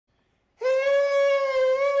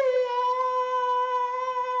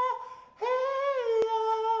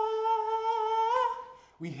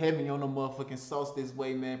We heavy on the motherfucking sauce this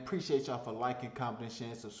way, man. Appreciate y'all for liking, commenting,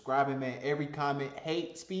 sharing, subscribing, man. Every comment,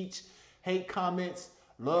 hate speech, hate comments,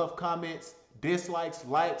 love comments, dislikes,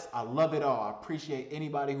 likes. I love it all. I appreciate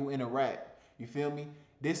anybody who interact. You feel me?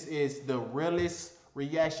 This is the realest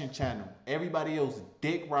reaction channel. Everybody else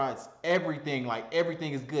dick rides everything. Like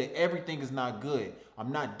everything is good. Everything is not good.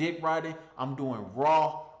 I'm not dick riding. I'm doing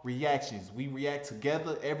raw reactions. We react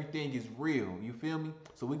together. Everything is real. You feel me?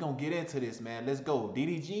 So we gonna get into this, man. Let's go.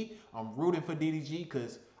 DDG. I'm rooting for DDG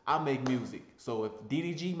because I make music. So if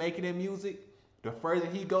DDG making that music, the further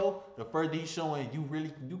he go, the further he's showing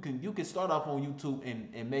you can start off on YouTube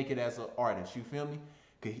and make it as an artist. You feel me?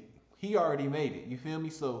 Cause he already made it. You feel me?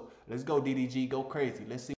 So let's go, DDG. Go crazy.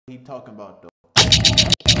 Let's see what he talking about though.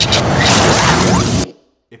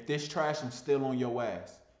 If this trash, I'm still on your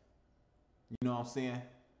ass. You know what I'm saying?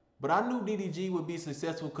 But I knew DDG would be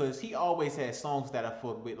successful because he always had songs that I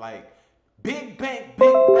fuck with, like Big Bank,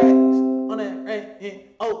 Big Racks on that,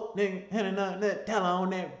 oh, nigga, tell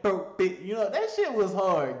on that broke bitch. You know, that shit was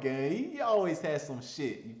hard, gang. He always had some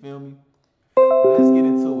shit, you feel me? But let's get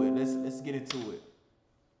into it. Let's get into it.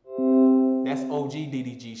 That's OG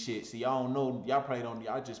DDG shit. See, y'all don't know, y'all probably don't,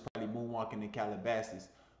 y'all just probably moonwalking in Calabasas,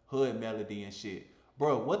 hood melody and shit.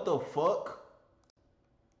 Bro, what the fuck?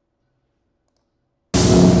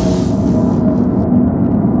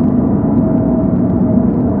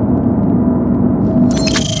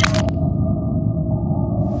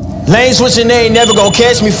 Lane switching, they ain't never gon'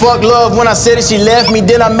 catch me. Fuck love when I said it, she left me.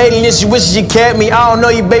 Then I made it and she wishes she kept me. I don't know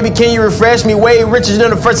you, baby, can you refresh me? Way richer than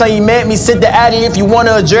the first time you met me. Sit the addy if you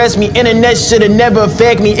wanna address me. Internet should've never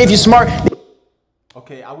affect me. If you smart.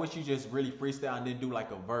 Okay, I wish you just really freestyle and then do like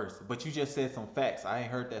a verse. But you just said some facts. I ain't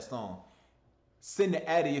heard that song. Send the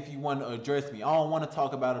addy if you want to address me. I don't want to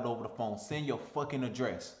talk about it over the phone. Send your fucking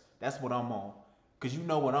address. That's what I'm on. Cause you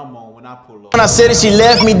know what I'm on when I pull up. When I said it, she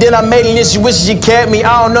left me. Then I made it and she wishes she kept me.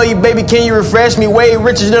 I don't know you, baby, can you refresh me? Way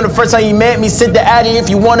richer than the first time you met me. Sit the addy if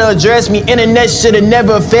you wanna address me. Internet should've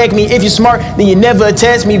never affect me. If you smart, then you never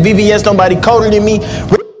attach me. VVS, nobody colder than me.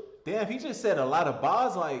 Damn, he just said a lot of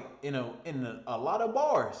bars, like in a lot of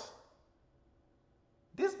bars.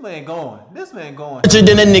 This man going. Richer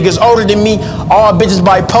than the niggas older than me. All bitches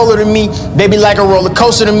bipolar to me. They be like a roller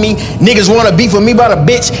coaster to me. Niggas wanna beef with me about a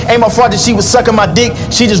bitch. Ain't my fault that she was sucking my dick.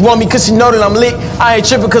 She just want me cause she know that I'm lit. I ain't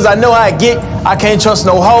tripping cause I know how I get. I can't trust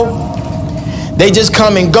no hoe. They just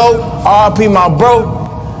come and go. RP my bro.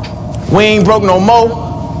 We ain't broke no more.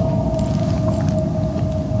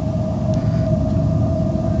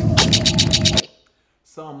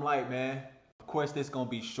 Something like, man. Of course, this gonna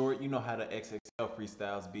be short. You know how the XXL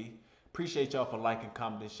freestyles be. Appreciate y'all for liking,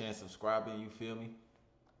 commenting, sharing, subscribing. You feel me?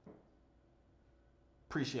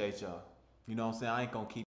 Appreciate y'all. You know what I'm saying? I ain't gonna keep